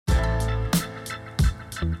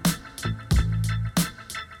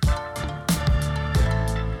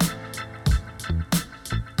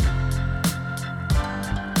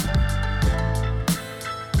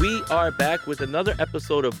are back with another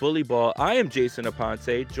episode of Bully Ball. I am Jason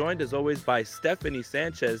Aponte, joined as always by Stephanie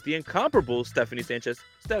Sanchez, the incomparable Stephanie Sanchez.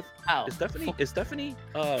 Steph, Oh, is Stephanie? Is Stephanie?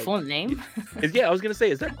 full name? Yeah, I was gonna say,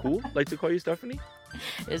 is that cool? Like to call you Stephanie?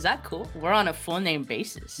 Is that cool? We're on a full name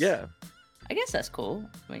basis. Yeah. I guess that's cool.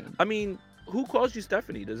 I mean, who calls you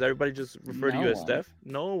Stephanie? Does everybody just refer to you as Steph?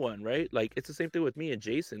 No one, right? Like it's the same thing with me and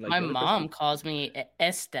Jason. Like my mom calls me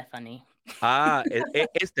Stephanie.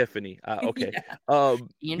 It's Stephanie. Okay.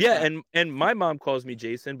 Yeah. And my mom calls me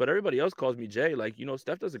Jason, but everybody else calls me Jay. Like,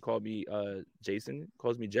 Steph doesn't call me Jason,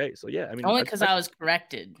 calls me Jay. So yeah, I mean, only because I was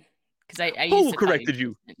corrected. Because I used who to corrected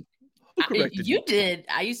you? Who corrected you? You did.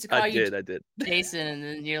 I used to call you. I did. Jason, and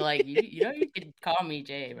then you're like, you could call me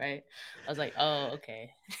Jay, right? I was like, oh,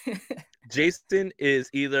 okay. Jason is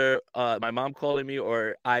either my mom calling me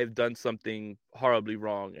or I've done something horribly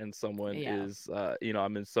wrong and someone is,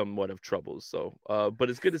 I'm in somewhat of trouble. So, but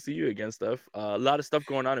it's good to see you again, Steph. A lot of stuff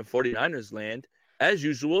going on in 49ers land, as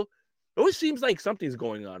usual. It always seems like something's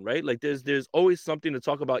going on, right? Like there's always something to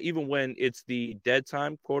talk about, even when it's the dead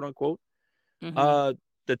time, quote unquote. Mm-hmm.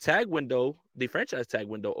 The tag window, the franchise tag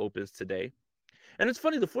window opens today. And it's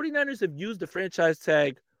funny, the 49ers have used the franchise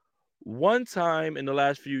tag one time in the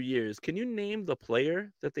last few years. Can you name the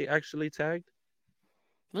player that they actually tagged?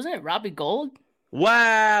 Wasn't it Robbie Gould?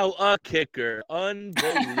 Wow, a kicker.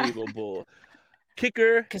 Unbelievable.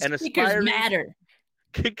 Kicker and aspiring... matter.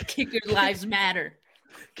 Kicker lives matter.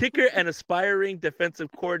 Kicker and aspiring defensive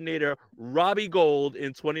coordinator Robbie Gould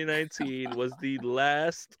in 2019 was the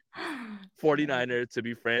last 49er to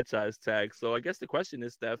be franchise tagged. So I guess the question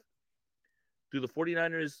is, Steph, do the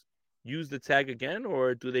 49ers use the tag again,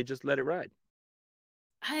 or do they just let it ride?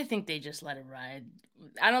 I think they just let it ride.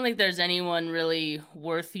 I don't think there's anyone really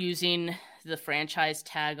worth using the franchise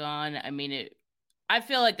tag on. I mean, I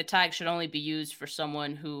feel like the tag should only be used for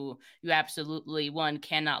someone who you absolutely, one,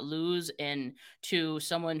 cannot lose, and two,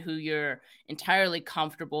 someone who you're entirely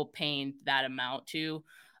comfortable paying that amount to,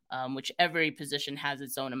 which every position has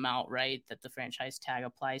its own amount, right, that the franchise tag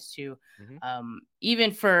applies to. Mm-hmm.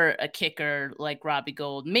 Even for a kicker like Robbie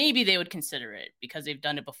Gould, maybe they would consider it because they've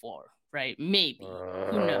done it before, right? Maybe.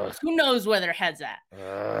 Who knows? Who knows where their head's at?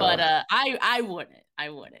 But I wouldn't. I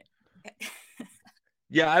wouldn't.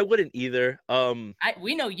 Yeah, I wouldn't either.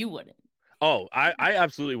 We know you wouldn't. Oh, I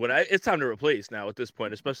absolutely would. It's time to replace now at this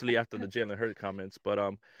point, especially after the Jalen Hurts comments. But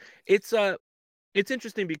it's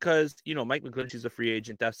interesting because Mike McGlinchey's a free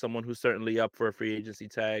agent. That's someone who's certainly up for a free agency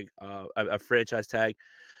tag, a franchise tag.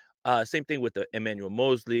 Same thing with the Emmanuel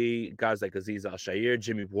Mosley, guys like Azeez Al-Shaair,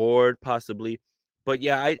 Jimmy Ward, possibly. But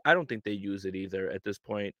yeah, I don't think they use it either at this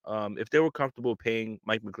point. If they were comfortable paying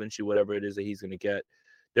Mike McGlinchey whatever it is that he's going to get,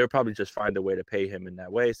 they'll probably just find a way to pay him in that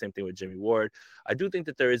way. Same thing with Jimmy Ward. I do think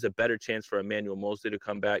that there is a better chance for Emmanuel Mosley to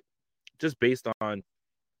come back just based on,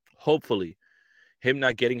 hopefully, him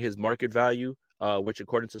not getting his market value, which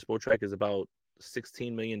according to Spotrac is about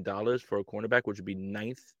 $16 million for a cornerback, which would be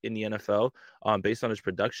 9th in the NFL based on his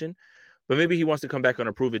production. But maybe he wants to come back on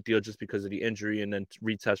a prove-it deal just because of the injury and then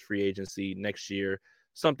retest free agency next year,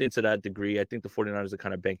 something to that degree. I think the 49ers are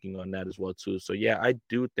kind of banking on that as well, too. So, yeah, I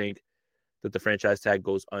do think that the franchise tag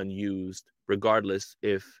goes unused, regardless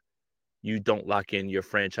if you don't lock in your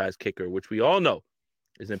franchise kicker, which we all know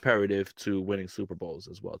is imperative to winning Super Bowls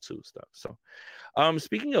as well, too. Stuff. So,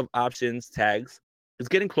 speaking of options, tags, it's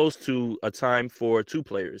getting close to a time for two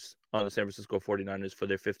players on the San Francisco 49ers for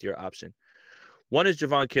their fifth-year option. One is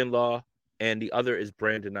Javon Kinlaw, and the other is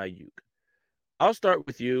Brandon Ayuk. I'll start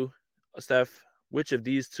with you, Steph. Which of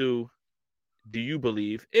these two do you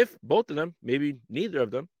believe, if both of them, maybe neither of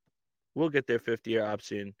them, will get their fifth-year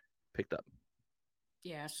option picked up?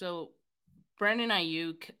 Yeah, so Brandon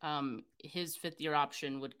Ayuk, his fifth-year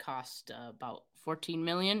option would cost about $14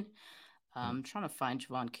 million. I'm trying to find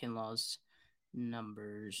Javon Kinlaw's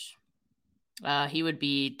numbers. He would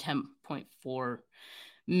be $10.4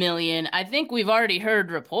 million. I think we've already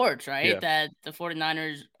heard reports, right, that the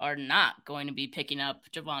 49ers are not going to be picking up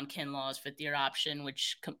Javon Kinlaw's fifth-year option,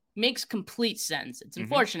 which makes complete sense. It's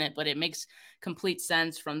unfortunate, but it makes complete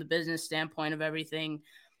sense from the business standpoint of everything.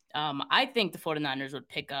 I think the 49ers would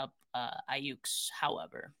pick up Ayuk's,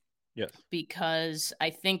 however. Yes. Because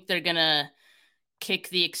I think they're going to kick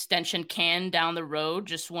the extension can down the road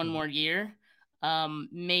just one more year.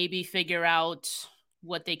 Maybe figure out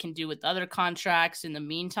what they can do with other contracts in the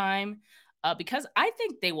meantime, because I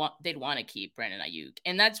think they'd want to keep Brandon Ayuk.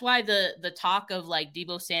 And that's why the talk of like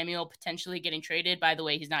Deebo Samuel potentially getting traded, by the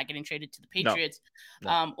way, he's not getting traded to the Patriots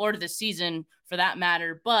or to the season for that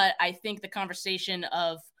matter. But I think the conversation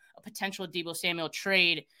of a potential Deebo Samuel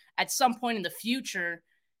trade at some point in the future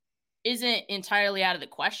isn't entirely out of the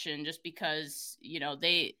question, just because,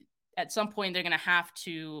 at some point they're going to have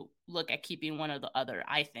to look at keeping one or the other,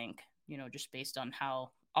 I think, just based on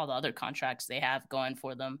how all the other contracts they have going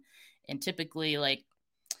for them. And typically, like,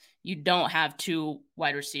 you don't have two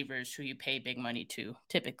wide receivers who you pay big money to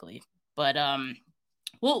typically. But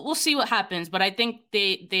we'll see what happens. But I think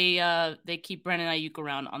they keep Brandon Ayuk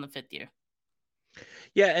around on the 5th year.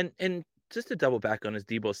 Yeah, and just to double back on his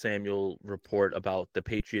Debo Samuel report about the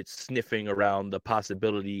Patriots sniffing around the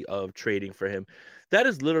possibility of trading for him, that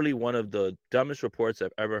is literally one of the dumbest reports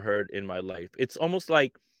I've ever heard in my life. It's almost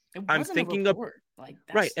like It I'm wasn't a thinking of report. Like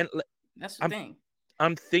right, and that's the I'm thing.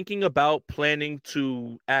 I'm thinking about planning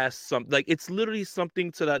to ask some, like, it's literally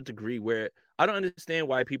something to that degree where I don't understand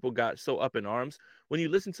why people got so up in arms. When you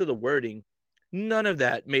listen to the wording, none of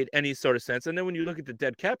that made any sort of sense. And then when you look at the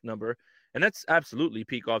dead cap number, and that's absolutely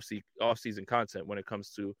peak off-season content when it comes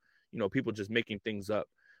to, people just making things up.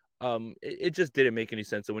 It just didn't make any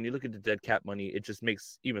sense. So when you look at the dead cap money, it just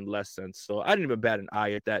makes even less sense. So I didn't even bat an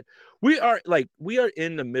eye at that. We are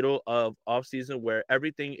in the middle of off season where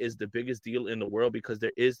everything is the biggest deal in the world because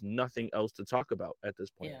there is nothing else to talk about at this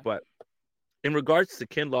point. Yeah. But in regards to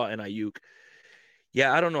Kinlaw and Ayuk,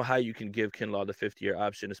 yeah, I don't know how you can give Kinlaw the 5th year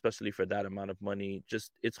option, especially for that amount of money.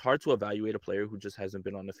 Just it's hard to evaluate a player who just hasn't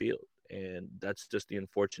been on the field, and that's just the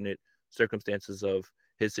unfortunate circumstances of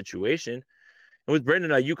his situation. And with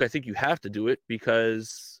Brandon Ayuk, I think you have to do it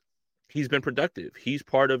because he's been productive. He's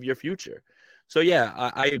part of your future. So, yeah,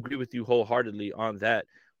 I agree with you wholeheartedly on that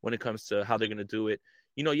when it comes to how they're going to do it.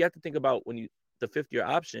 You have to think about the 5th year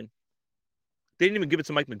option, they didn't even give it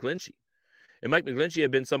to Mike McGlinchey. And Mike McGlinchey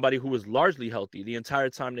had been somebody who was largely healthy the entire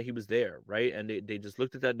time that he was there, right? And they just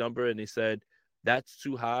looked at that number and they said, that's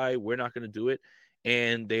too high. We're not going to do it.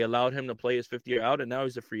 And they allowed him to play his 5th year out, and now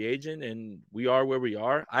he's a free agent, and we are where we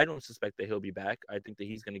are. I don't suspect that he'll be back. I think that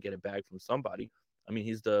he's going to get it back from somebody. I mean,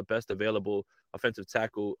 he's the best available offensive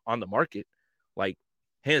tackle on the market. Like,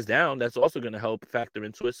 hands down, that's also going to help factor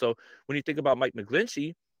into it. So when you think about Mike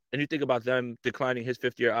McGlinchey and you think about them declining his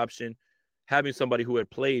 5th year option, having somebody who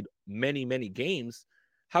had played many, many games,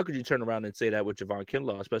 how could you turn around and say that with Javon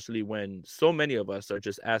Kinlaw, especially when so many of us are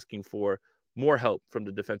just asking for more help from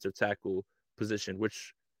the defensive tackle position,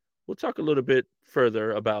 which we'll talk a little bit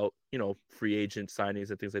further about, free agent signings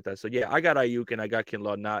and things like that. So, yeah, I got Ayuk and I got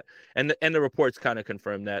Kinlaw not. And the reports kind of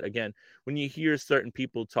confirm that. Again, when you hear certain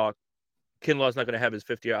people talk, Kinlaw's not going to have his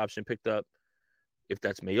 5th year option picked up. If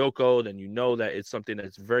that's Mayoko, then you know that it's something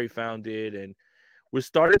that's very founded. And we're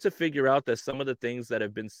starting to figure out that some of the things that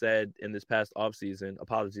have been said in this past offseason,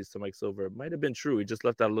 apologies to Mike Silver, might have been true. He just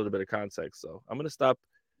left out a little bit of context. So I'm gonna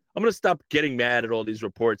stop getting mad at all these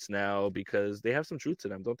reports now because they have some truth to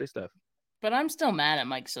them, don't they, Steph? But I'm still mad at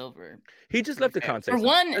Mike Silver. He just left the For context.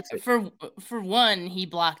 one, for one, he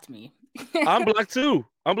blocked me. I'm blocked too.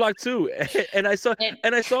 And I saw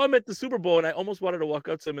him at the Super Bowl, and I almost wanted to walk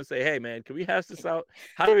up to him and say, "Hey, man, can we hash this out?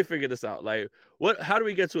 How do we figure this out? Like, how do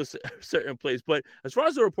we get to a certain place?" But as far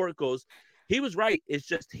as the report goes, he was right. It's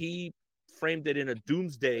just he framed it in a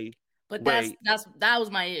doomsday. But way. that was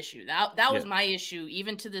my issue. That was Yeah. my issue,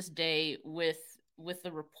 even to this day with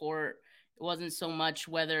the report. It wasn't so much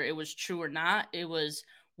whether it was true or not. It was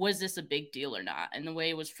this a big deal or not? And the way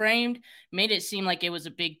it was framed made it seem like it was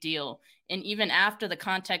a big deal. And even after the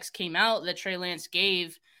context came out that Trey Lance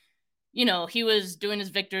gave, he was doing his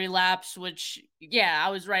victory laps, which, yeah, I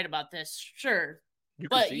was right about this, sure.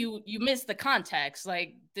 But you missed the context.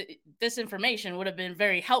 Like, this information would have been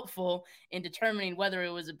very helpful in determining whether it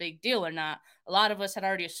was a big deal or not. A lot of us had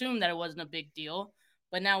already assumed that it wasn't a big deal,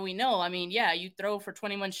 but now we know. I mean, yeah, you throw for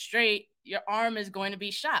 21 straight, your arm is going to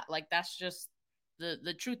be shot. Like, that's just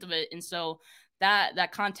the truth of it. And so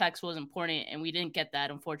that context was important, and we didn't get that,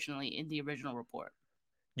 unfortunately, in the original report.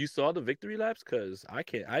 You saw the victory laps? Because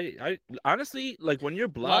I honestly, like, when you're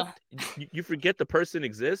Well, blocked, you forget the person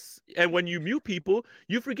exists. And when you mute people,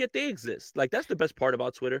 you forget they exist. Like, that's the best part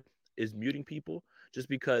about Twitter is muting people just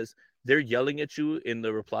because they're yelling at you in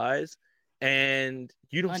the replies and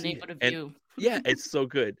you don't see unable it. to And view. yeah, it's so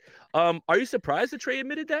good. Are you surprised that Trey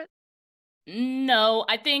admitted that? No,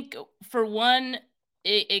 I think for one,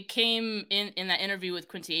 it came in that interview with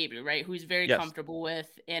Quincy Avery, right? Who he's very Yes. comfortable with.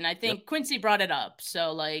 And I Yep. think Quincy brought it up.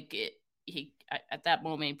 So, like, he at that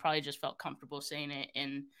moment, he probably just felt comfortable saying it.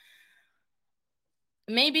 And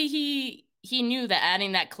maybe he knew that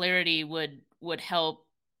adding that clarity would help.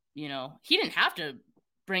 He didn't have to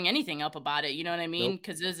bring anything up about it. You know what I mean? Nope.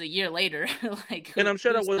 Because it was a year later. Like, And I'm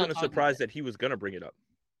sure that who's still wasn't a talking about surprise it? that he was gonna bring it up.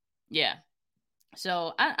 Yeah.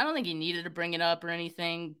 So I don't think he needed to bring it up or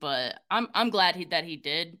anything, but I'm glad that he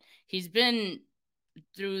did. He's been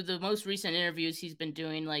through the most recent interviews he's been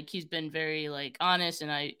doing, like, he's been very, like, honest,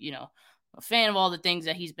 and I a fan of all the things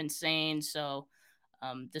that he's been saying. So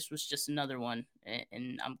this was just another one,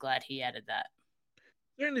 and I'm glad he added that.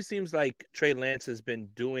 Certainly seems like Trey Lance has been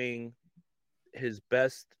doing his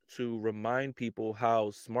best to remind people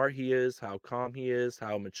how smart he is, how calm he is,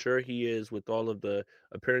 how mature he is with all of the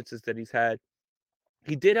appearances that he's had.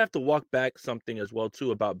 He did have to walk back something as well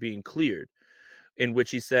too about being cleared, in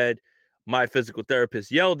which he said, "My physical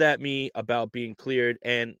therapist yelled at me about being cleared,"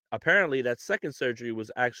 and apparently that second surgery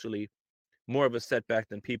was actually more of a setback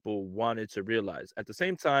than people wanted to realize. At the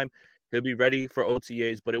same time, he'll be ready for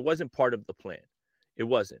OTAs, but it wasn't part of the plan. It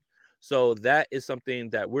wasn't. So that is something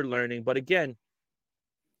that we're learning. But again,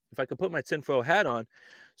 if I could put my tinfoil hat on,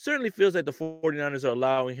 certainly feels like the 49ers are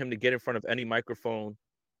allowing him to get in front of any microphone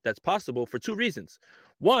that's possible for two reasons.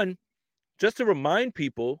 One, just to remind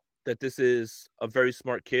people that this is a very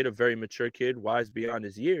smart kid, a very mature kid, wise beyond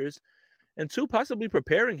his years. And two, possibly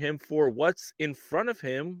preparing him for what's in front of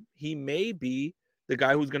him. He may be the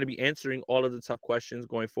guy who's going to be answering all of the tough questions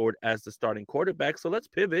going forward as the starting quarterback. So let's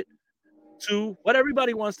pivot to what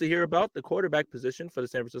everybody wants to hear about, the quarterback position for the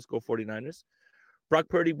San Francisco 49ers. Brock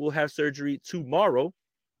Purdy will have surgery tomorrow,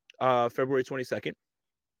 February 22nd.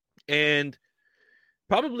 And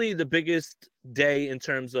probably the biggest day in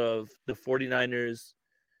terms of the 49ers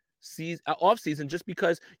off season, just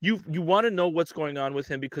because you want to know what's going on with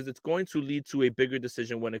him, because it's going to lead to a bigger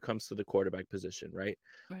decision when it comes to the quarterback position, right?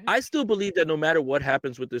 Right. I still believe that no matter what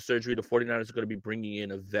happens with this surgery, the 49ers are going to be bringing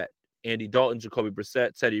in a vet. Andy Dalton, Jacoby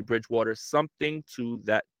Brissett, Teddy Bridgewater, something to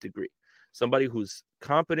that degree. Somebody who's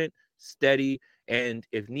competent, steady, and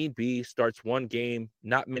if need be, starts one game,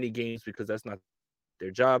 not many games, because that's not their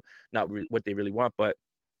job, not what they really want. But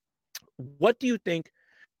what do you think?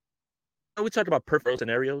 We talked about perfect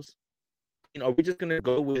scenarios. Are we just going to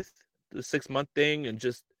go with the 6-month thing and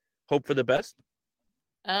just hope for the best?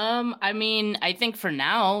 I mean, I think for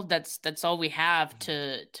now that's all we have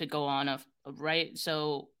to go on of right.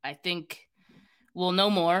 So I think we'll know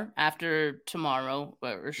more after tomorrow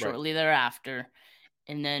or Right. shortly thereafter,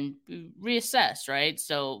 and then reassess, right?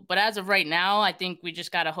 So, but as of right now, I think we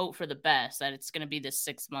just gotta hope for the best, that it's gonna be this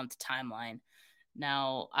 6-month timeline.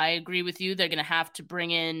 Now, I agree with you. They're going to have to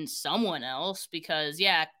bring in someone else because,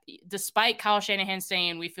 yeah, despite Kyle Shanahan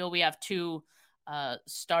saying we feel we have two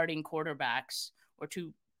starting quarterbacks or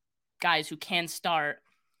two guys who can start,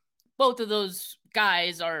 both of those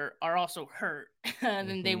guys are also hurt and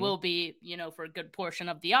they Mm-hmm. will be, for a good portion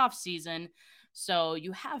of the offseason. So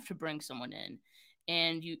you have to bring someone in,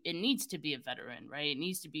 and it needs to be a veteran, right? It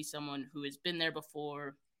needs to be someone who has been there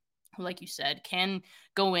before, who, like you said, can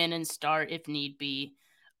go in and start if need be.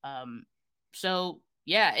 So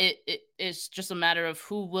yeah, it's just a matter of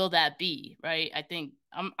who will that be, right? I think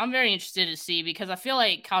I'm very interested to see, because I feel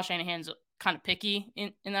like Kyle Shanahan's kind of picky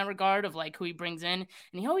in that regard of like who he brings in,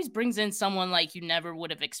 and he always brings in someone like you never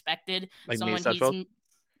would have expected. Like Nate Someone he's Sudfeld?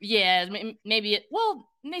 yeah, maybe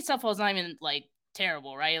Nate Sudfeld's not even like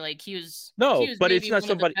terrible, right? Like he No, was but it's maybe not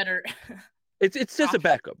one of the somebody. better It's just a options.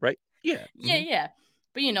 backup, right? Yeah. Yeah, Mm-hmm. yeah.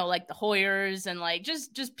 But like the Hoyers and like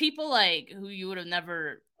just people like who you would have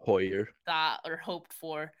never Hoyer. thought or hoped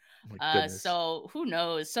for. Oh my goodness. So who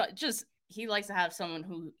knows? So just he likes to have someone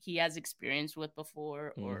who he has experience with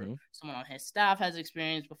before, or Mm-hmm. someone on his staff has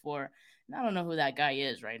experience before. And I don't know who that guy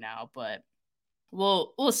is right now, but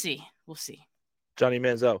we'll see. We'll see. Johnny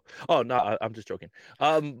Manziel. Oh no, I'm just joking.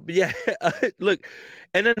 But yeah, look,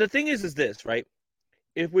 and then the thing is this, right?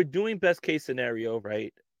 If we're doing best case scenario,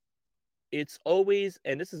 right? It's always,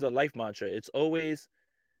 and this is a life mantra, it's always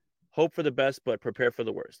hope for the best, but prepare for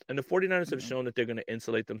the worst. And the 49ers have Mhm. shown that they're going to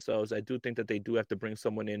insulate themselves. I do think that they do have to bring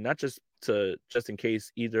someone in, not just in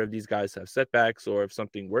case either of these guys have setbacks or if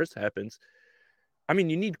something worse happens. I mean,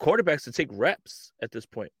 you need quarterbacks to take reps at this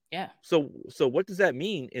point. Yeah. So what does that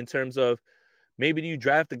mean in terms of maybe you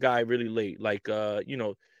draft a guy really late, like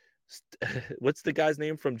what's the guy's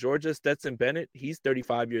name from Georgia? Stetson Bennett. He's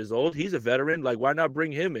 35 years old. He's a veteran. Like, why not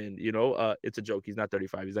bring him in? It's a joke. He's not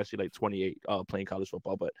 35. He's actually like 28, playing college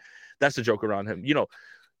football. But that's a joke around him.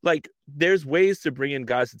 Like there's ways to bring in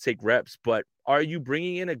guys to take reps. But are you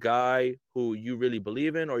bringing in a guy who you really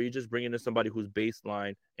believe in, or are you just bringing in somebody who's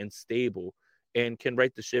baseline and stable and can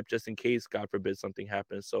right the ship just in case, God forbid, something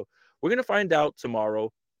happens? So we're gonna find out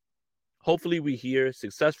tomorrow. Hopefully we hear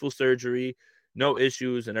successful surgery, no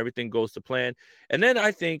issues, and everything goes to plan. And then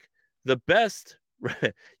I think the best,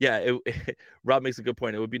 yeah, Rob makes a good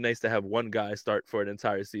point. It would be nice to have one guy start for an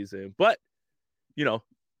entire season. But, you know,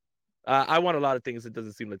 I want a lot of things. It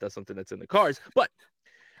doesn't seem like that's something that's in the cards. But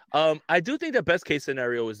I do think the best case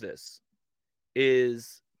scenario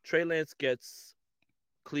is Trey Lance gets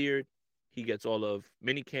cleared. He gets all of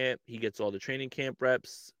minicamp. He gets all the training camp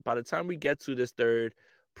reps. By the time we get to this third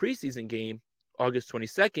preseason game, August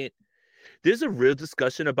 22nd, there's a real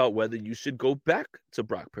discussion about whether you should go back to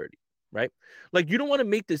Brock Purdy, right? Like, you don't want to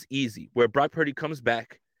make this easy where Brock Purdy comes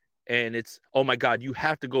back and it's, oh my God, you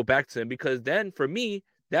have to go back to him, because then for me,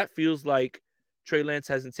 that feels like Trey Lance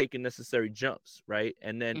hasn't taken necessary jumps, right?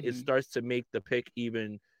 And then it Mm-hmm. starts to make the pick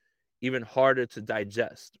even harder to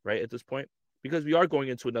digest, right, at this point, because we are going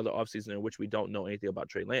into another offseason in which we don't know anything about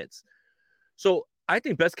Trey Lance. So I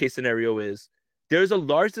think best case scenario is there's a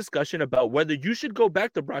large discussion about whether you should go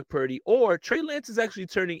back to Brock Purdy or Trey Lance is actually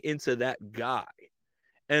turning into that guy.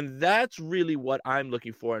 And that's really what I'm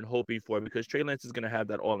looking for and hoping for, because Trey Lance is going to have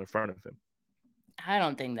that all in front of him. I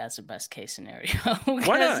don't think that's the best case scenario.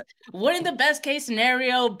 Why not? Wouldn't the best case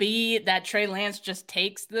scenario be that Trey Lance just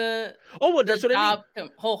takes the That's what job I mean.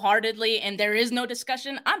 wholeheartedly and there is no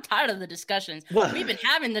discussion? I'm tired of the discussions. Well, We've been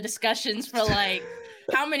having the discussions for like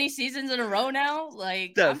how many seasons in a row now?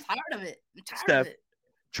 Like, I'm tired of it.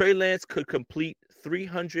 Trey Lance could complete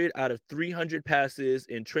 300 out of 300 passes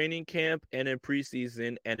in training camp and in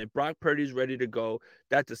preseason, and if Brock Purdy's ready to go,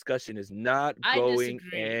 that discussion is not going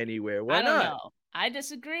anywhere. Why I don't not? know. I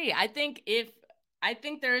disagree. I think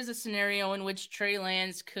there is a scenario in which Trey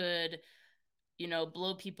Lance could,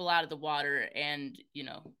 blow people out of the water and,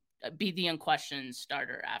 be the unquestioned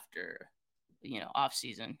starter after, off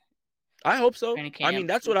season. I hope so. I mean,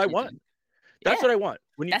 that's what I want. That's what I want.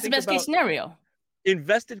 When you that's think the best case scenario.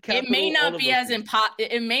 Invested capital. It may not be as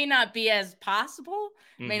it may not be as possible,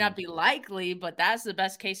 may not be likely, but that's the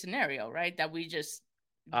best case scenario, right? That we just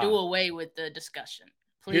do away with the discussion.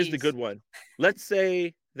 Please. Here's the good one. Let's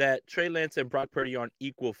say that Trey Lance and Brock Purdy are on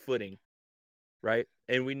equal footing, right?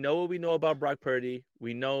 And we know what we know about Brock Purdy.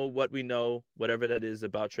 We know what we know, whatever that is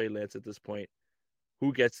about Trey Lance at this point.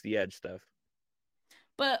 Who gets the edge, Steph?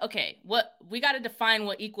 But okay, what we got to define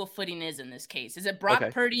what equal footing is in this case. Is it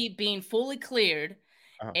Brock Purdy being fully cleared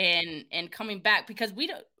and coming back? Because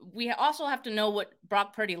we also have to know what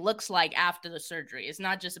Brock Purdy looks like after the surgery. It's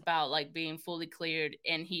not just about like being fully cleared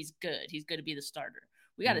and he's good. He's good to be the starter.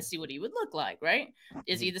 We got to see what he would look like, right?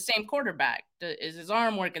 Is he the same quarterback? Is his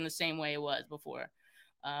arm working the same way it was before?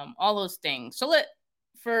 All those things. So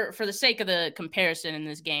for the sake of the comparison in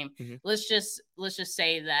this game, let's just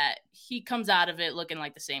say that he comes out of it looking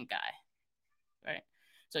like the same guy, right?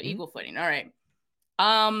 So equal footing. All right.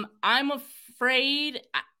 I'm afraid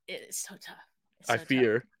it's so tough. I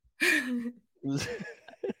fear. Oh,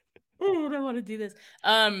 I don't want to do this.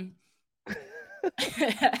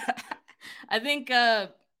 I think I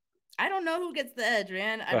don't know who gets the edge,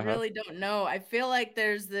 man. I really don't know. I feel like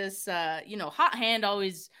there's this, hot hand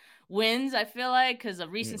always wins, I feel like, because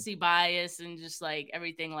of recency bias and just like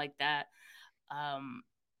everything like that.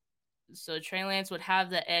 So Trey Lance would have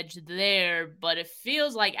the edge there, but it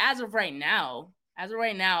feels like as of right now,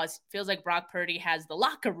 it feels like Brock Purdy has the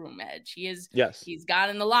locker room edge. He's got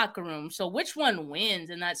in the locker room. So which one wins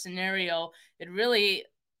in that scenario?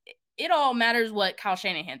 It all matters what Kyle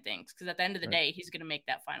Shanahan thinks, because at the end of the day, he's going to make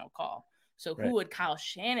that final call. So who would Kyle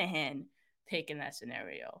Shanahan pick in that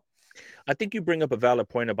scenario? I think you bring up a valid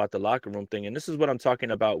point about the locker room thing, and this is what I'm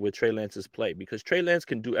talking about with Trey Lance's play, because Trey Lance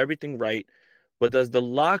can do everything right, but does the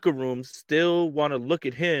locker room still want to look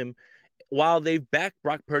at him while they've backed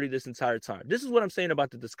Brock Purdy this entire time? This is what I'm saying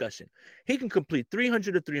about the discussion. He can complete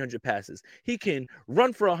 300 to 300 passes. He can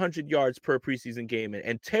run for 100 yards per preseason game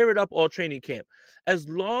and tear it up all training camp. As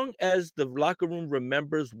long as the locker room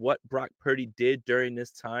remembers what Brock Purdy did during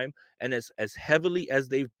this time, and as heavily as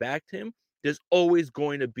they've backed him, there's always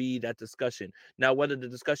going to be that discussion. Now, whether the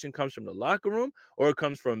discussion comes from the locker room or it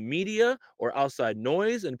comes from media or outside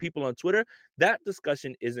noise and people on Twitter, that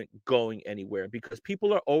discussion isn't going anywhere, because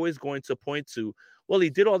people are always going to point to, well, he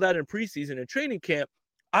did all that in preseason and training camp.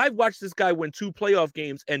 I've watched this guy win 2 playoff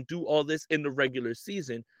games and do all this in the regular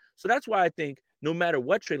season. So that's why I think no matter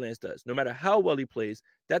what Trey Lance does, no matter how well he plays,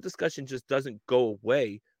 that discussion just doesn't go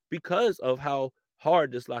away because of how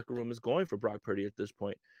hard this locker room is going for Brock Purdy at this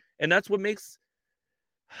point. And that's what makes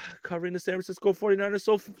covering the San Francisco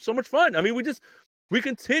 49ers so much fun. I mean, we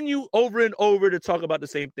continue over and over to talk about the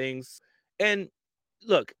same things. And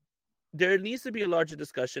look, there needs to be a larger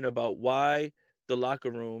discussion about why the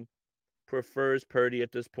locker room prefers Purdy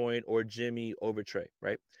at this point or Jimmy over Trey,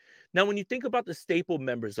 right? Now, when you think about the staple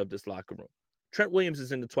members of this locker room, Trent Williams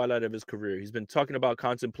is in the twilight of his career. He's been talking about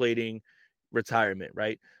contemplating retirement,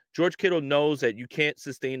 right? George Kittle knows that you can't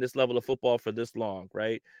sustain this level of football for this long,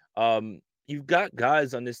 right? You've got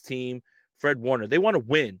guys on this team, Fred Warner, they want to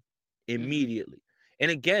win immediately.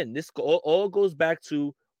 And again, this all goes back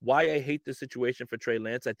to why I hate the situation for Trey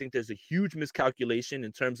Lance. I think there's a huge miscalculation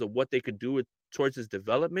in terms of what they could do towards his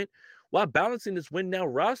development while balancing this win now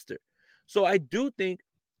roster. So I do think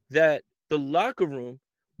that the locker room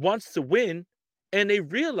wants to win, and they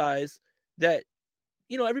realize that,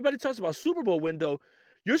 everybody talks about Super Bowl window.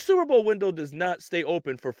 Your Super Bowl window does not stay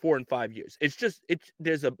open for 4 and 5 years. It's just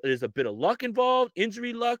there's a bit of luck involved,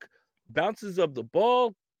 injury luck, bounces of the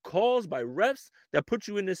ball, calls by refs that put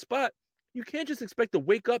you in this spot. You can't just expect to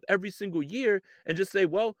wake up every single year and just say,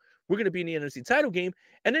 well, we're going to be in the NFC title game.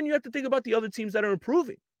 And then you have to think about the other teams that are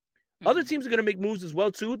improving. Other Mhm. teams are going to make moves as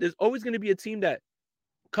well, too. There's always going to be a team that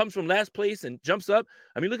comes from last place and jumps up.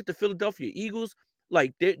 I mean, look at the Philadelphia Eagles.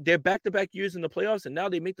 Like they're back-to-back years in the playoffs, and now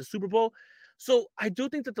they make the Super Bowl. So I do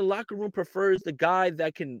think that the locker room prefers the guy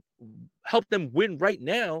that can help them win right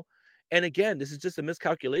now. And again, this is just a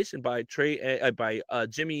miscalculation by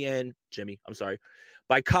Jimmy. I'm sorry,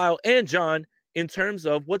 by Kyle and John in terms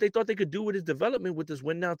of what they thought they could do with his development with this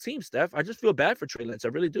win now team. Steph, I just feel bad for Trey Lance. I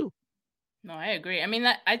really do. No, I agree. I mean,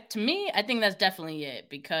 to me, I think that's definitely it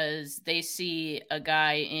because they see a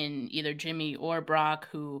guy in either Jimmy or Brock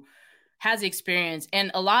who has experience.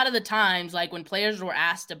 And a lot of the times, like when players were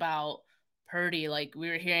asked about Purdy, like we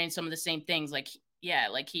were hearing some of the same things. Like, yeah,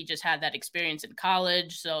 like he just had that experience in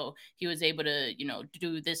college, so he was able to,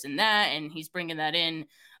 do this and that, and he's bringing that in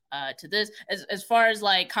to this. As far as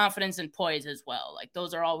like confidence and poise as well, like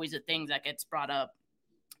those are always the things that gets brought up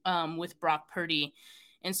with Brock Purdy.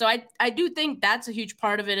 And so I do think that's a huge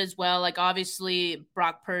part of it as well. Like obviously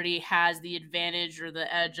Brock Purdy has the advantage or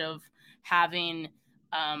the edge of having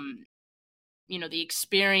the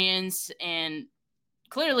experience, and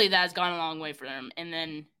clearly that's gone a long way for them. And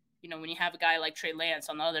then, when you have a guy like Trey Lance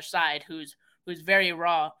on the other side who's very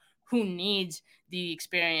raw, who needs the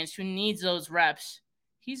experience, who needs those reps,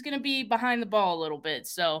 he's going to be behind the ball a little bit.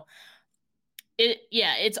 So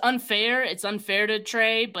it's unfair. It's unfair to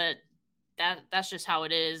Trey, but that's just how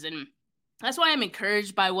it is. And that's why I'm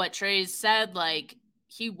encouraged by what Trey's said. Like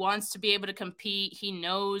he wants to be able to compete. He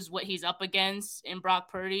knows what he's up against in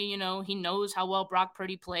Brock Purdy. He knows how well Brock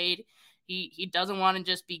Purdy played. He doesn't want to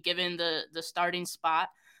just be given the starting spot.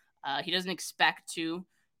 He doesn't expect to.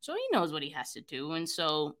 So he knows what he has to do. And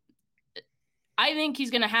so I think he's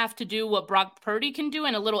going to have to do what Brock Purdy can do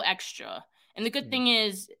and a little extra. And the good Mhm. thing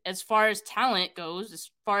is, as far as talent goes, as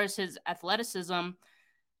far as his athleticism,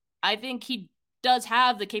 I think he does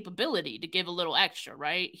have the capability to give a little extra,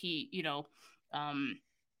 right? Um,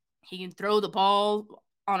 he can throw the ball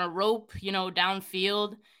on a rope,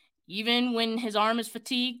 downfield, even when his arm is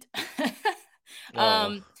fatigued.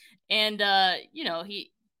 Oh, um, and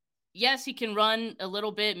yes, he can run a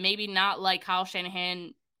little bit, maybe not like Kyle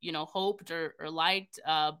Shanahan, hoped or liked,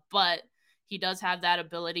 but he does have that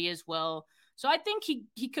ability as well. So I think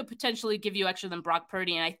he could potentially give you extra than Brock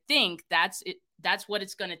Purdy, and I think that's it. That's what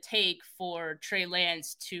it's going to take for Trey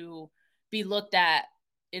Lance to be looked at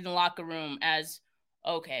in the locker room as,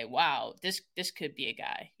 okay, wow, this could be a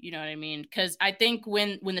guy. You know what I mean? Because I think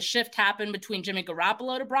when the shift happened between Jimmy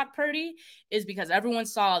Garoppolo to Brock Purdy is because everyone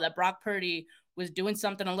saw that Brock Purdy was doing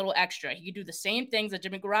something a little extra. He could do the same things that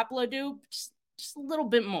Jimmy Garoppolo do, just a little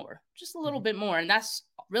bit more, just a little mhm. bit more, and that's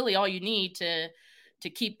really all you need to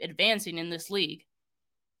keep advancing in this league.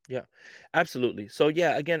 Yeah, absolutely. So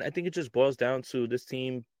yeah, again, I think it just boils down to this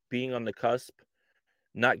team being on the cusp,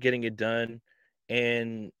 not getting it done,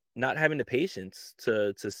 and not having the patience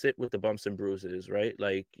to sit with the bumps and bruises, right?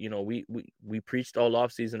 Like, we preached all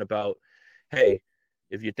offseason about, hey,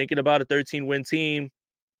 if you're thinking about a 13-win team,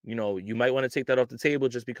 you might want to take that off the table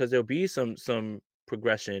just because there'll be some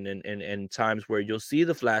progression and times where you'll see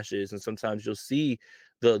the flashes and sometimes you'll see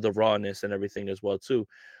the rawness and everything as well too.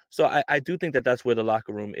 So I do think that that's where the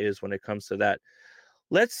locker room is when it comes to that.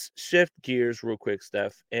 Let's shift gears real quick,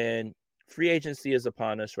 Steph. And free agency is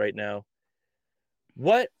upon us right now.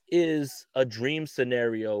 What is a dream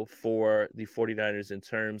scenario for the 49ers in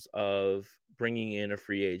terms of bringing in a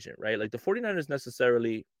free agent, right? Like the 49ers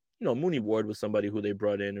necessarily, Mooney Ward was somebody who they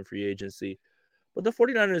brought in free agency, but the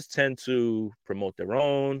 49ers tend to promote their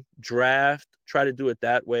own draft, try to do it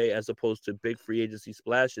that way as opposed to big free agency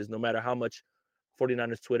splashes, no matter how much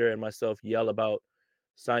 49ers Twitter and myself yell about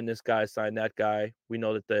sign this guy, sign that guy. We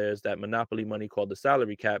know that there's that monopoly money called the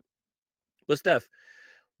salary cap. But Steph,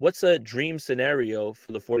 what's a dream scenario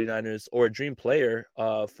for the 49ers or a dream player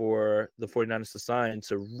for the 49ers to sign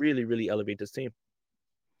to really, really elevate this team?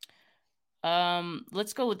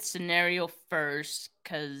 Let's go with scenario first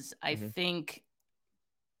because I Mm-hmm, think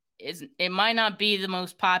it might not be the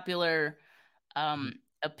most popular mm-hmm,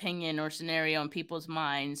 opinion or scenario in people's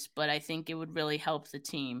minds, but I think it would really help the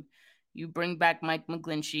team. You bring back Mike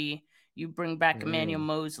McGlinchey. You bring back Emmanuel Mm.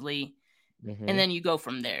 Mosley, and Mm-hmm. then you go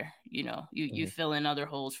from there. You Mm-hmm. fill in other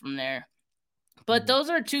holes from there. But Mm-hmm. those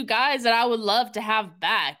are two guys that I would love to have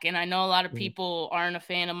back. And I know a lot of people aren't a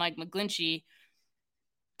fan of Mike McGlinchey,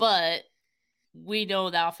 but we know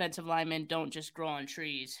that offensive linemen don't just grow on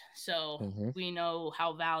trees. So Mm-hmm. we know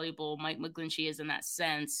how valuable Mike McGlinchey is in that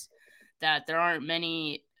sense, that there aren't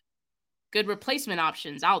many good replacement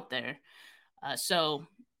options out there. So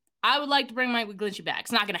I would like to bring Mike McGlinchey back.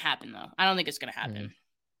 It's not going to happen, though. I don't think it's going to Mm-hmm. happen.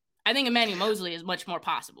 I think Emmanuel Mosley is much more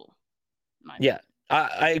possible, in my Yeah, opinion.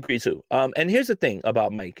 I agree too. And here's the thing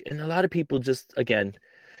about Mike, and a lot of people just again,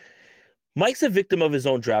 Mike's a victim of his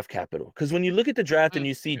own draft capital. Because when you look at the draft and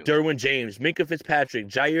you see True. Derwin James, Minka Fitzpatrick,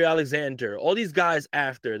 Jair Alexander, all these guys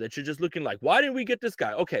after that, you're just looking like, why didn't we get this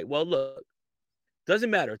guy? Okay, well, look, doesn't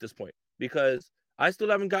matter at this point because I still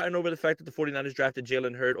haven't gotten over the fact that the 49ers drafted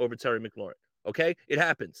Jalen Hurd over Terry McLaurin. Okay, it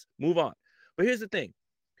happens. Move on. But here's the thing: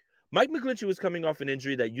 Mike McGlinchey was coming off an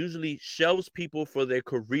injury that usually shelves people for their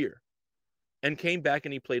career, and came back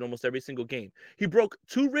and he played almost every single game. He broke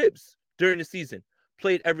 2 ribs during the season,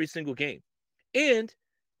 played every single game, and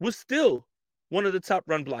was still one of the top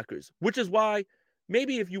run blockers, which is why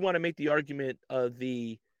maybe if you want to make the argument of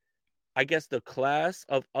I guess, the class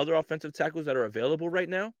of other offensive tackles that are available right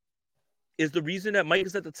now is the reason that Mike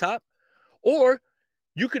is at the top. Or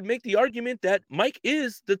you could make the argument that Mike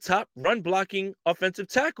is the top run blocking offensive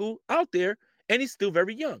tackle out there, and he's still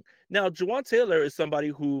very young. Now, Jawan Taylor is somebody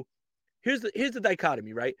who here's the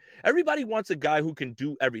dichotomy, right? Everybody wants a guy who can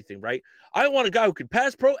do everything, right? I want a guy who can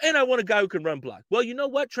pass pro and I want a guy who can run block. Well, you know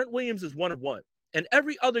what? Trent Williams is one of one. And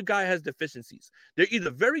every other guy has deficiencies. They're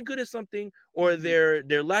either very good at something or they're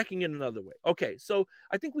lacking in another way. Okay, so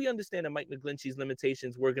I think we understand that Mike McGlinchey's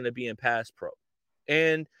limitations were going to be in pass pro.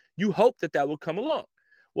 And you hope that that will come along.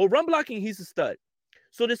 Well, run blocking, he's a stud.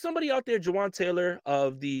 So there's somebody out there, Jawan Taylor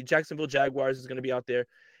of the Jacksonville Jaguars is going to be out there.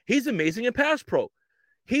 He's amazing in pass pro.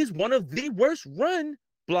 He's one of the worst run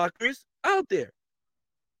blockers out there.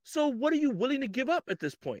 So what are you willing to give up at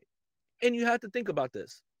this point? And you have to think about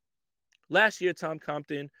this. Last year, Tom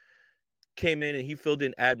Compton came in and he filled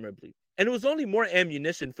in admirably. And it was only more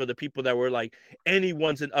ammunition for the people that were like,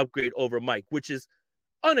 anyone's an upgrade over Mike, which is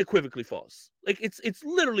unequivocally false. Like it's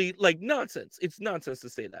literally like nonsense. It's nonsense to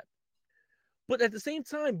say that. But at the same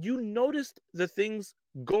time, you noticed the things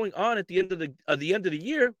going on at the end of the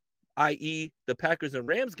year, i.e., the Packers and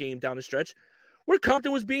Rams game down the stretch, where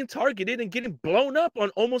Compton was being targeted and getting blown up on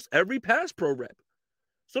almost every pass pro rep.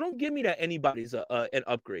 So don't give me that anybody's an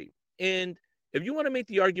upgrade. And if you want to make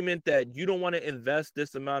the argument that you don't want to invest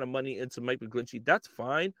this amount of money into Mike McGlinchey, that's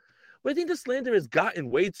fine. But I think the slander has gotten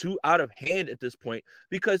way too out of hand at this point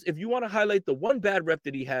because if you want to highlight the one bad rep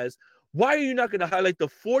that he has, why are you not going to highlight the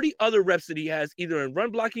 40 other reps that he has either in run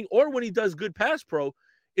blocking or when he does good pass pro?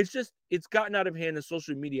 It's gotten out of hand and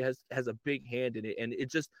social media has a big hand in it. And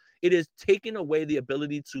it has taken away the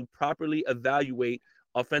ability to properly evaluate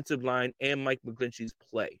offensive line and Mike McGlinchey's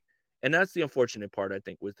play. And that's the unfortunate part, I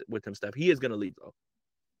think, with him, Steph. He is going to leave, though.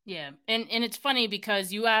 Yeah. And it's funny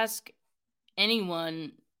because you ask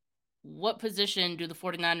anyone, what position do the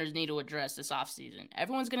 49ers need to address this offseason?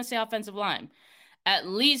 Everyone's going to say offensive line. At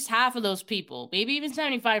least half of those people, maybe even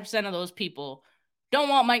 75% of those people, don't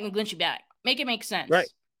want Mike McGlinchey back. Make it make Right.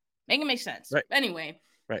 sense. Make it make sense. Right. Anyway,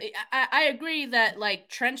 Right. I agree that like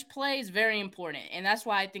trench play is very important. And that's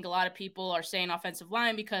why I think a lot of people are saying offensive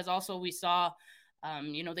line because also we saw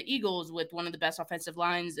the Eagles with one of the best offensive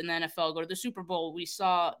lines in the NFL go to the Super Bowl. We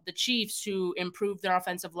saw the Chiefs who improved their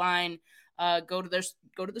offensive line go to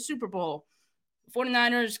the Super Bowl.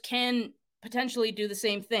 49ers can potentially do the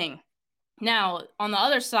same thing. Now, on the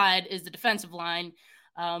other side is the defensive line,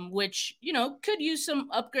 which, could use some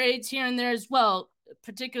upgrades here and there as well,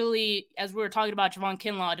 particularly as we were talking about Javon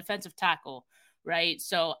Kinlaw, defensive tackle, right?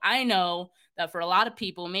 So I know that for a lot of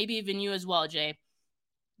people, maybe even you as well, Jay,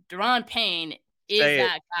 Daron Payne is Say it.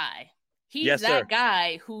 that guy. He's Yes, sir. that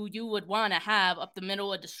guy who you would want to have up the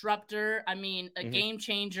middle, a disruptor, a game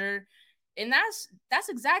changer. And that's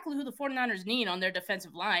exactly who the 49ers need on their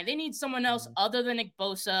defensive line. They need someone else other than Nick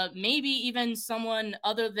Bosa, maybe even someone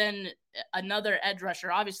other than another edge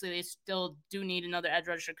rusher. Obviously, they still do need another edge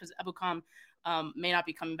rusher because Ebukam may not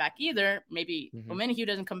be coming back either. Maybe Omenihu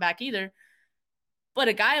doesn't come back either. But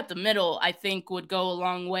a guy up the middle, I think, would go a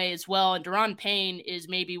long way as well. And Daron Payne is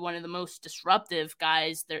maybe one of the most disruptive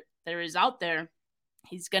guys there is out there.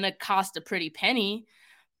 He's going to cost a pretty penny.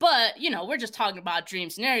 But, we're just talking about dream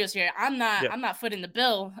scenarios here. I'm not footing the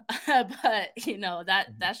bill, but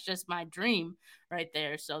that's just my dream right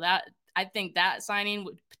there. So that I think that signing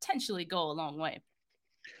would potentially go a long way.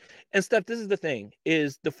 And Steph, this is the thing,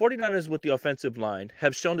 is the 49ers with the offensive line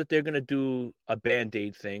have shown that they're going to do a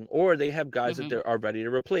Band-Aid thing, or they have guys that Mm-hmm. they are ready to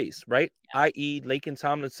replace, right? Yeah. I.e. Laken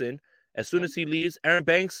Tomlinson. As soon Yep. as he leaves, Aaron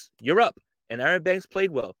Banks, you're up. And Aaron Banks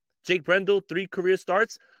played well. Jake Brendel, 3 career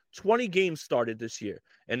starts, 20 games started this year.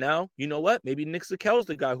 And now, you know what? Maybe Nick Zakel's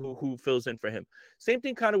the guy who fills in for him. Same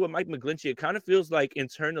thing kind of with Mike McGlinchey. It kind of feels like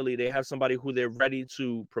internally they have somebody who they're ready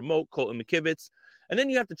to promote, Colton McKivitz. And then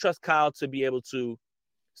you have to trust Kyle to be able to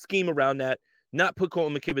scheme around that, not put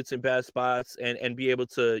Colton McKivitz in bad spots, and be able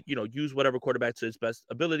to, use whatever quarterback to his best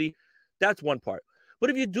ability. That's one part. But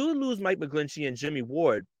if you do lose Mike McGlinchey and Jimmy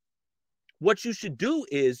Ward, what you should do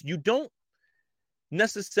is you don't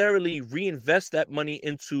necessarily reinvest that money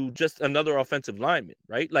into just another offensive lineman,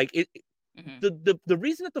 right? Like Mm-hmm. the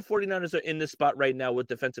reason that the 49ers are in this spot right now with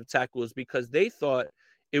defensive tackle is because they thought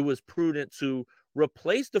it was prudent to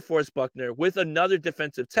replace DeForest Buckner with another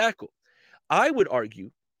defensive tackle. I would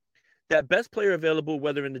argue that best player available,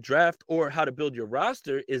 whether in the draft or how to build your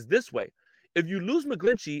roster, is this way. If you lose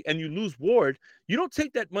McGlinchey and you lose Ward, you don't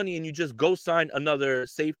take that money and you just go sign another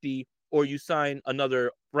safety or you sign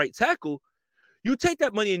another right tackle. You take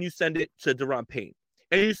that money and you send it to Daron Payne.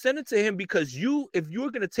 And you send it to him because if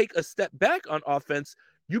you're going to take a step back on offense,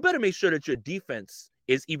 you better make sure that your defense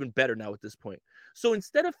is even better now at this point. So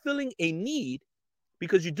instead of filling a need,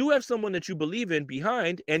 because you do have someone that you believe in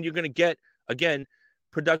behind, and you're going to get, again,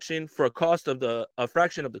 production for a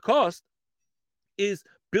fraction of the cost, is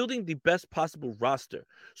building the best possible roster.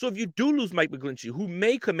 So if you do lose Mike McGlinchey, who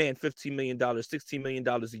may command $15 million, $16 million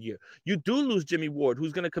a year, you do lose Jimmy Ward,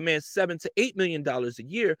 who's going to command $7 to $8 million a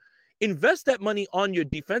year, invest that money on your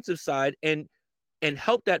defensive side and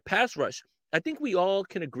help that pass rush. I think we all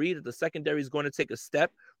can agree that the secondary is going to take a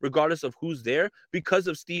step regardless of who's there because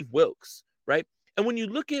of Steve Wilks, right? And when you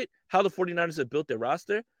look at how the 49ers have built their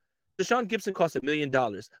roster, Deshaun Gibson cost $1 million,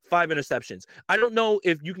 5 interceptions. I don't know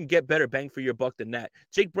if you can get better bang for your buck than that.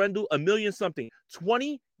 Jake Brendel, $1 million something,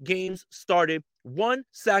 20 games started, 1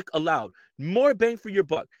 sack allowed. More bang for your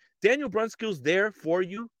buck. Daniel Brunskill's there for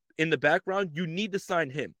you in the background. You need to sign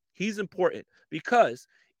him. He's important because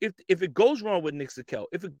if it goes wrong with Nick Zakel,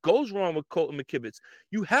 if it goes wrong with Colton McKivitz,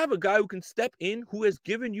 you have a guy who can step in who has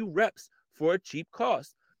given you reps for a cheap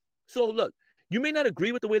cost. So look, you may not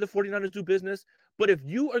agree with the way the 49ers do business, but if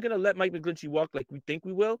you are going to let Mike McGlinchey walk like we think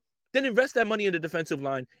we will, then invest that money in the defensive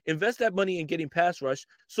line, invest that money in getting pass rush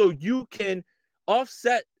so you can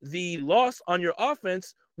offset the loss on your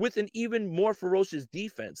offense with an even more ferocious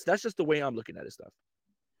defense. That's just the way I'm looking at it, stuff.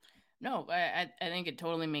 No, I think it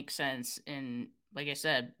totally makes sense. And like I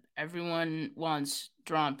said, everyone wants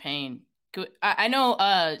Daron Payne. I know,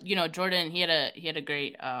 Jordan, he had a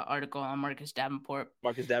great article on Marcus Davenport.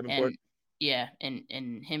 Marcus Davenport. And yeah, and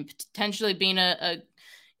him potentially being a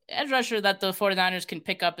edge rusher that the 49ers can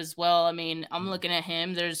pick up as well. I mean, I'm looking at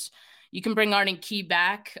him. You can bring Arden Key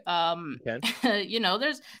back.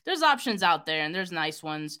 There's options out there, and there's nice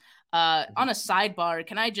ones. On a sidebar,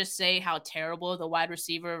 can I just say how terrible the wide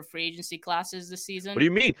receiver free agency class is this season? What do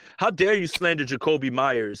you mean? How dare you slander Jacoby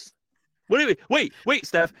Myers? What do you mean? Wait,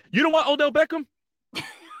 Steph. You don't want Odell Beckham?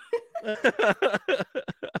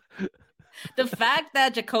 The fact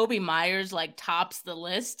that Jacoby Myers tops the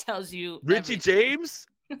list tells you Richie James.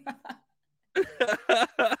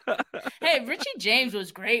 Hey, Richie James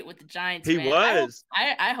was great with the Giants. He was.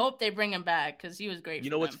 I hope they bring him back because he was great. You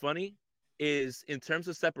know what's funny is in terms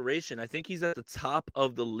of separation, I think he's at the top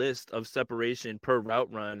of the list of separation per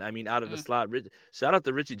route run. I mean, out of the slot. Shout out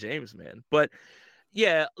to Richie James, man. But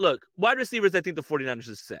yeah, look, wide receivers, I think the 49ers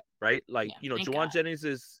is set, right? Juwan Jennings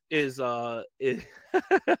is but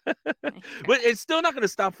it's still not going to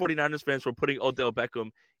stop 49ers fans from putting Odell Beckham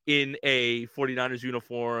in a 49ers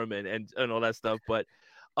uniform and all that stuff. But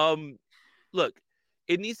look,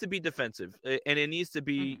 it needs to be defensive, and it needs to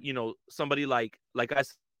be, somebody like I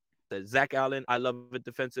said, Zach Allen, I love it,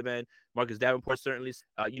 defensive end. Marcus Davenport, certainly.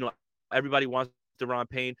 Everybody wants Daron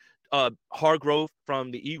Payne. Hargrove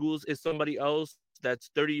from the Eagles is somebody else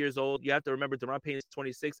that's 30 years old. You have to remember Daron Payne is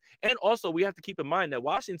 26. And also, we have to keep in mind that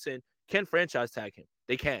Washington can franchise tag him.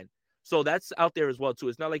 They can. So that's out there as well, too.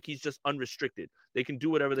 It's not like he's just unrestricted. They can do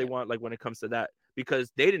whatever they want, when it comes to that,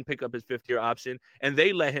 because they didn't pick up his fifth-year option, and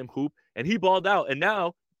they let him hoop, and he balled out, and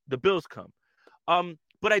now the Bills come.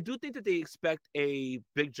 But I do think that they expect a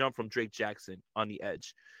big jump from Drake Jackson on the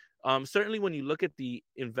edge. Certainly when you look at the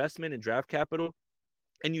investment in draft capital,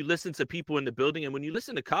 and you listen to people in the building, and when you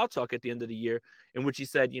listen to Kyle talk at the end of the year, in which he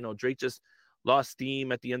said, Drake just lost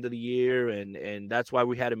steam at the end of the year, and that's why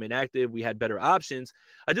we had him inactive. We had better options.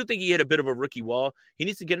 I do think he hit a bit of a rookie wall. He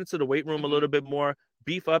needs to get into the weight room a Hmm. little bit more,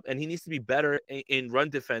 beef up, and he needs to be better in run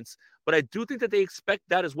defense. But I do think that they expect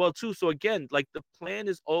that as well too. So again, like the plan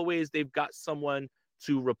is always they've got someone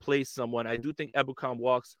to replace someone. I do think Ebukam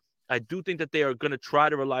walks. I do think that they are going to try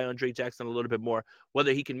to rely on Drake Jackson a little bit more.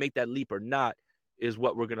 Whether he can make that leap or not is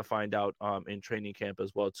what we're going to find out in training camp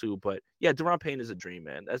as well too. But yeah, Deron Payne is a dream,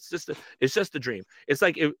 man. It's just a dream. It's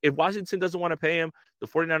like if Washington doesn't want to pay him, the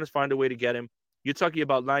 49ers find a way to get him. You're talking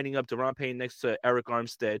about lining up Deron Payne next to Eric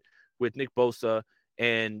Armstead with Nick Bosa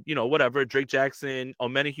and whatever, Drake Jackson,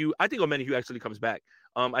 Omenihu. I think Omenihu actually comes back.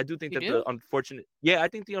 I do think You that do? I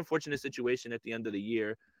think the unfortunate situation at the end of the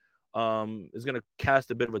year is going to cast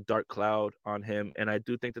a bit of a dark cloud on him. And I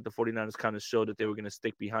do think that the 49ers kind of showed that they were going to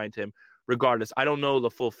stick behind him regardless. I don't know the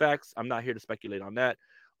full facts. I'm not here to speculate on that.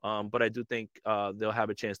 But I do think they'll have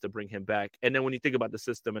a chance to bring him back. And then when you think about the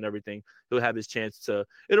system and everything, he'll have his chance to,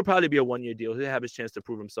 it'll probably be a 1-year deal. He'll have his chance to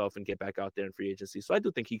prove himself and get back out there in free agency. So I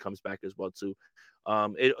do think he comes back as well, too.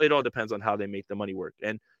 It all depends on how they make the money work.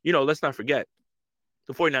 And, let's not forget,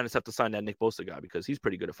 the 49ers have to sign that Nick Bosa guy because he's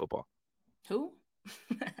pretty good at football. Who?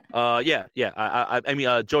 Yeah. I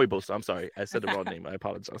mean, Joey Bosa. I'm sorry, I said the wrong name. I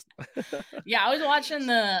apologize. Yeah, I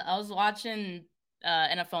was watching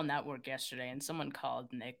NFL Network yesterday, and someone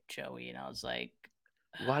called Nick Joey, and I was like,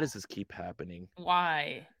 why does this keep happening?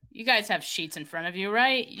 Why? You guys have sheets in front of you,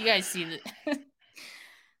 right? You guys see the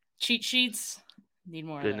cheat sheets. Need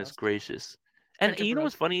more. Goodness of those. gracious! And you know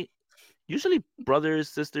what's funny? Usually, brothers,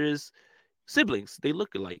 sisters, siblings, they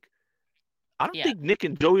look alike. I don't think Nick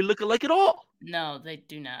and Joey look alike at all. No, they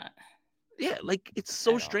do not. Yeah, like it's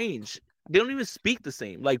so strange. They don't even speak the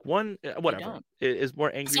same. Like one, whatever, is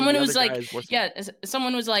more angry. Someone was like,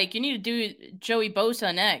 someone was like, you need to do Joey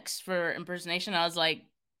Bosa next for impersonation. I was like,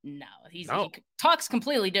 no, he talks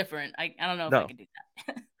completely different. I don't know if I could do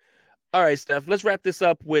that. All right, Steph, let's wrap this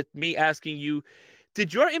up with me asking you,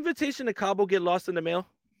 did your invitation to Cabo get lost in the mail?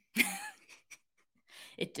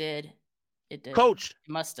 It did. It did. Coach.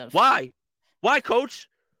 It must have. Why, Coach?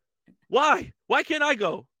 Why can't I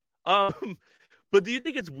go? But do you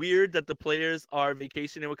think it's weird that the players are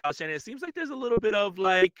vacationing with Kyle Shanahan? It seems like there's a little bit of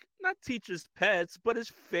like, not teachers' pets, but his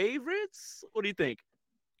favorites. What do you think?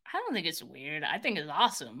 I don't think it's weird. I think it's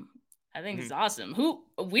awesome. It's awesome.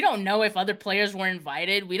 We don't know if other players were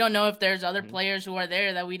invited. We don't know if there's other players who are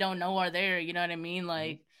there that we don't know are there. You know what I mean?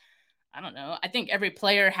 Like, I don't know. I think every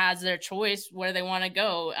player has their choice where they want to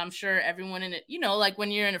go. I'm sure everyone in it, like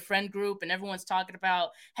when you're in a friend group and everyone's talking about,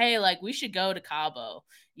 hey, like we should go to Cabo,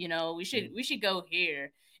 we should go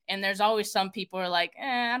here. And there's always some people are like,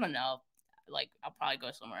 I don't know. Like, I'll probably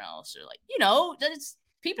go somewhere else, or like, that's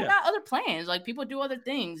people got other plans. Like people do other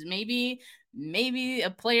things. Maybe a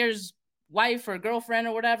player's wife or girlfriend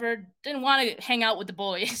or whatever didn't want to hang out with the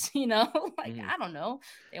boys, I don't know.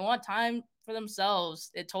 They want time for themselves.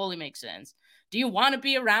 It totally makes sense. Do you want to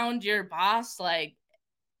be around your boss like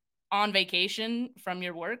on vacation from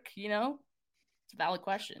your work? It's a valid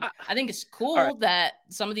question. I think it's cool that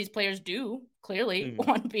some of these players do clearly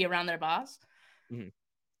want to be around their boss.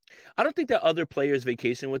 I don't think that other players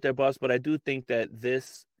vacation with their boss, but I do think that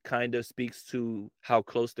this kind of speaks to how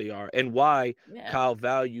close they are and why Kyle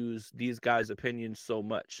values these guys' opinions so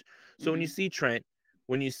much. So when you see Trent,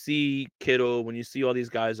 when you see Kittle, when you see all these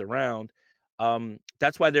guys around,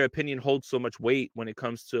 that's why their opinion holds so much weight when it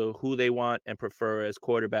comes to who they want and prefer as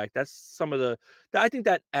quarterback. That's some of I think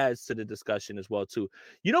that adds to the discussion as well, too.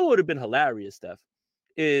 You know what would have been hilarious, Steph,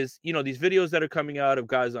 is, these videos that are coming out of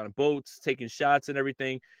guys on boats, taking shots and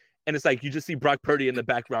everything. And it's like, you just see Brock Purdy in the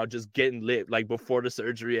background just getting lit, like before the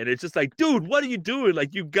surgery. And it's just like, dude, what are you doing?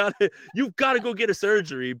 Like, you've got to go get a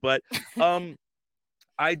surgery. But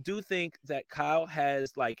I do think that Kyle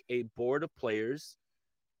has like a board of players,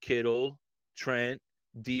 Kittle, Trent,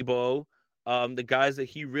 Debo, the guys that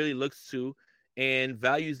he really looks to and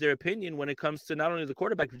values their opinion when it comes to not only the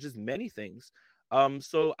quarterback, but just many things.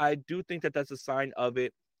 So I do think that that's a sign of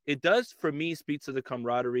it. It does, for me, speak to the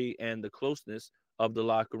camaraderie and the closeness of the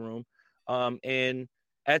locker room. And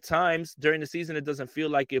at times during the season, it doesn't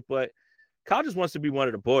feel like it, but Kyle just wants to be one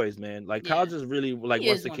of the boys, man. Like Kyle just really like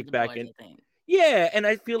wants to kick back in. Yeah. And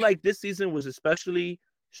I feel like this season was especially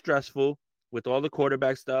stressful with all the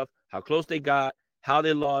quarterback stuff, how close they got, how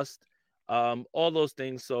they lost, all those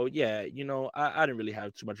things. So yeah, I didn't really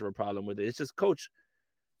have too much of a problem with it. It's just, Coach,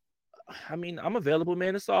 I mean, I'm available,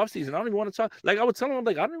 man. It's the offseason. I don't even want to talk. Like, I would tell him,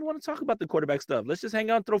 like, I don't even want to talk about the quarterback stuff. Let's just hang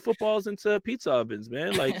out and throw footballs into pizza ovens,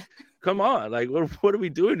 man. Like, come on. Like, what are we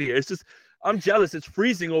doing here? It's just, I'm jealous. It's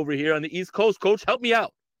freezing over here on the East Coast. Coach, help me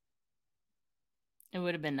out. It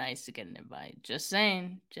would have been nice to get an invite. Just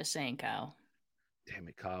saying, Kyle. Damn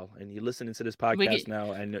it, Kyle. And you're listening to this We podcast could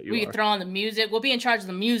now. I know you we could are. throw on the music. We'll be in charge of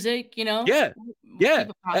the music. Yeah. We'll Yeah. keep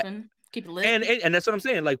it popping, keep it lit. And that's what I'm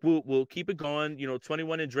saying. Like we'll keep it going.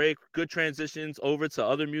 21 and Drake, good transitions over to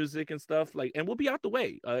other music and stuff. Like, and we'll be out the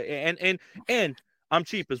way. And I'm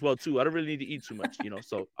cheap as well too. I don't really need to eat too much.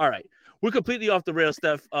 So all right, we're completely off the rails,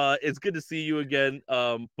 Steph. It's good to see you again.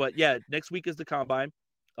 But yeah, next week is the combine.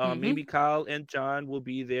 Maybe Kyle and John will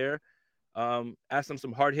be there. Ask them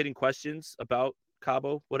some hard hitting questions about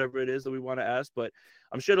Cabo, whatever it is that we want to ask. But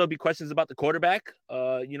I'm sure there'll be questions about the quarterback.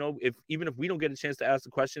 If we don't get a chance to ask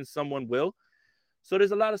the questions, someone will. So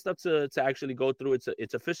there's a lot of stuff to actually go through.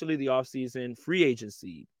 It's officially the offseason, free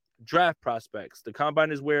agency, draft prospects. The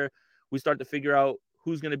combine is where we start to figure out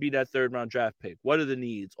who's going to be that third round draft pick. What are the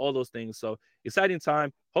needs? All those things. So exciting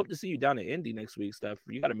time. Hope to see you down in Indy next week, Steph.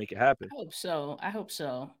 You got to make it happen. I hope so.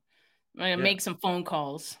 I'm going to make some phone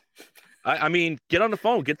calls. I mean, get on the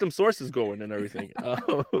phone, get them sources going and everything.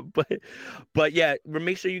 But yeah,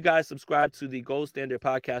 make sure you guys subscribe to the Gold Standard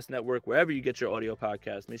Podcast Network wherever you get your audio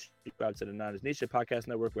podcast. Make sure you subscribe to the Niners Nation Podcast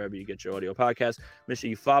Network wherever you get your audio podcast. Make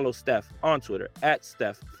sure you follow Steph on Twitter at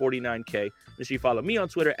Steph49K. Make sure you follow me on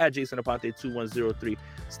Twitter at JasonAponte2103.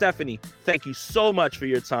 Stephanie, thank you so much for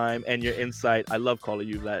your time and your insight. I love calling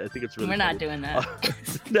you that. I think it's really We're funny. not doing that.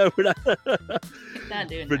 No, we're not. Not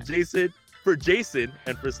doing for that. For Jason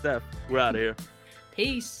and for Steph, we're out of here.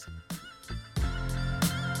 Peace.